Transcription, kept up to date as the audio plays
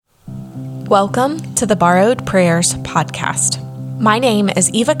Welcome to the Borrowed Prayers podcast. My name is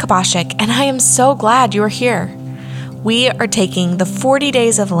Eva Kabashik, and I am so glad you're here. We are taking the 40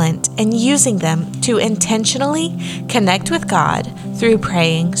 days of Lent and using them to intentionally connect with God through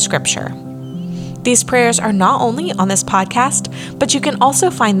praying Scripture. These prayers are not only on this podcast, but you can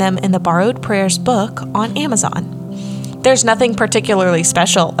also find them in the Borrowed Prayers book on Amazon. There's nothing particularly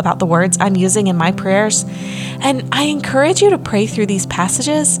special about the words I'm using in my prayers, and I encourage you to pray through these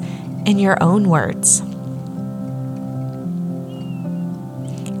passages in your own words.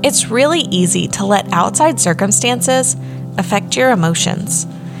 It's really easy to let outside circumstances affect your emotions.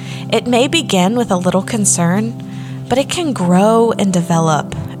 It may begin with a little concern, but it can grow and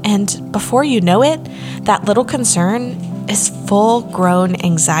develop, and before you know it, that little concern is full-grown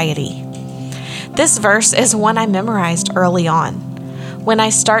anxiety. This verse is one I memorized early on. When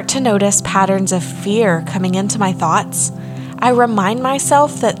I start to notice patterns of fear coming into my thoughts, I remind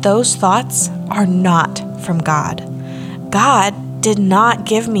myself that those thoughts are not from God. God did not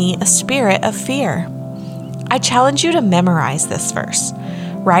give me a spirit of fear. I challenge you to memorize this verse.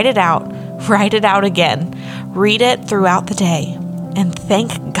 Write it out again. Read it throughout the day, and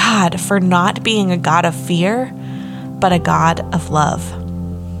thank God for not being a God of fear, but a God of love.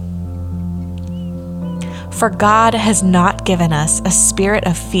 For God has not given us a spirit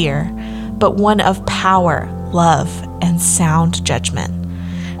of fear, but one of power, love, and sound judgment.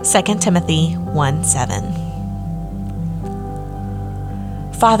 2 Timothy 1:7.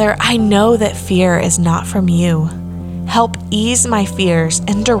 Father, I know that fear is not from you. Help ease my fears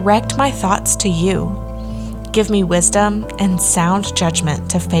and direct my thoughts to you. Give me wisdom and sound judgment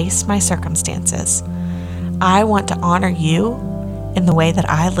to face my circumstances. I want to honor you in the way that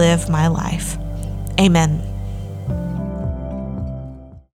I live my life. Amen.